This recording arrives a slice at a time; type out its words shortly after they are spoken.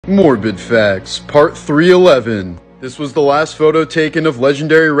Morbid Facts, Part 311. This was the last photo taken of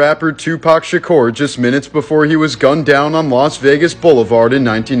legendary rapper Tupac Shakur just minutes before he was gunned down on Las Vegas Boulevard in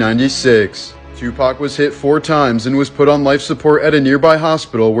 1996. Tupac was hit 4 times and was put on life support at a nearby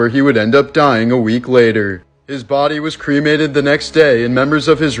hospital where he would end up dying a week later. His body was cremated the next day, and members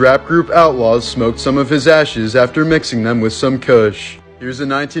of his rap group Outlaws smoked some of his ashes after mixing them with some kush. Here's a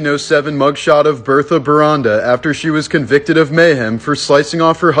 1907 mugshot of Bertha Baranda after she was convicted of mayhem for slicing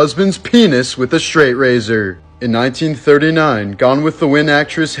off her husband's penis with a straight razor. In 1939, Gone with the Wind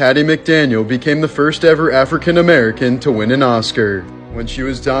actress Hattie McDaniel became the first ever African American to win an Oscar. When she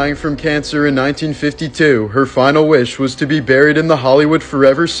was dying from cancer in 1952, her final wish was to be buried in the Hollywood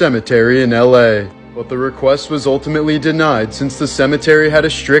Forever Cemetery in LA. But the request was ultimately denied since the cemetery had a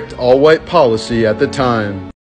strict all-white policy at the time.